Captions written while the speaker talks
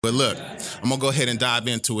But look, I'm gonna go ahead and dive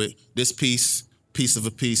into it. This piece of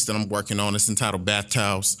a piece that I'm working on, it's entitled Bath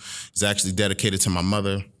Towels. It's actually dedicated to my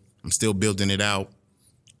mother. I'm still building it out.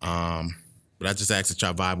 But I just ask that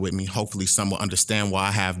y'all vibe with me. Hopefully some will understand why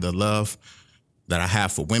I have the love that I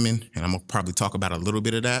have for women. And I'm gonna probably talk about a little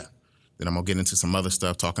bit of that. Then I'm gonna get into some other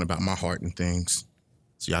stuff, talking about my heart and things.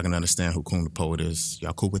 So y'all can understand who Coon the Poet is.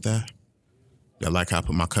 Y'all cool with that? Y'all like how I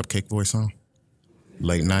put my cupcake voice on?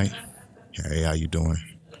 Late night? Hey, how you doing?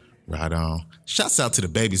 Right on. Shouts out to the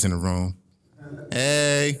babies in the room.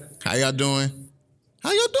 Hey, how y'all doing?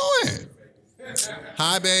 How y'all doing?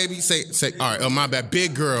 Hi, baby. Say, all right, oh, my bad.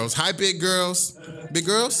 Big girls. Hi, big girls. Big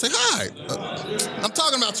girls, say hi. I'm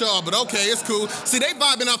talking about y'all, but okay, it's cool. See, they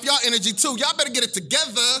vibing off y'all energy too. Y'all better get it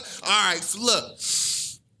together. All right, so look.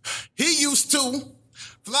 He used to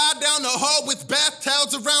fly down the hall with bath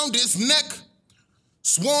towels around his neck,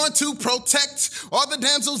 sworn to protect all the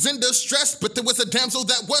damsels in distress, but there was a damsel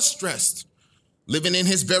that was stressed. Living in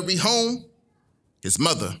his very home, his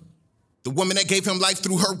mother, the woman that gave him life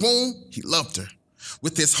through her womb, he loved her.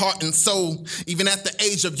 With his heart and soul, even at the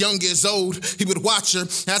age of young years old, he would watch her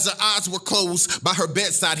as her eyes were closed. By her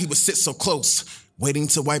bedside, he would sit so close, waiting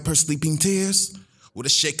to wipe her sleeping tears. With a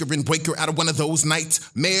shaker and wake her out of one of those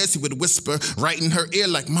nightmares, he would whisper right in her ear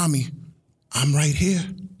like, "Mommy, I'm right here.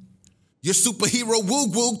 Your superhero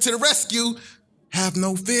woo-woo to the rescue. Have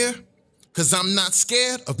no fear, cause I'm not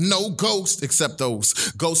scared of no ghost, except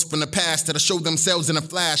those ghosts from the past that'll show themselves in a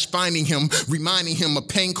flash, finding him, reminding him of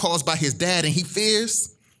pain caused by his dad, and he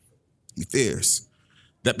fears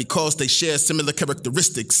that because they share similar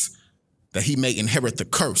characteristics, that he may inherit the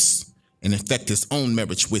curse and infect his own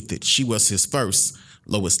marriage with it. She was his first,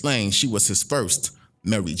 Lois Lane. She was his first,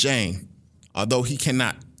 Mary Jane. Although he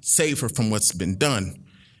cannot save her from what's been done,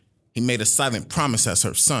 he made a silent promise as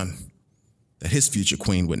her son that his future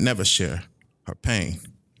queen would never share her pain.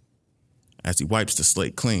 As he wipes the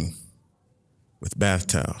slate clean with bath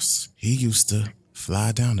towels, he used to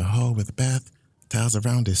fly down the hall with bath towels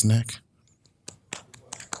around his neck.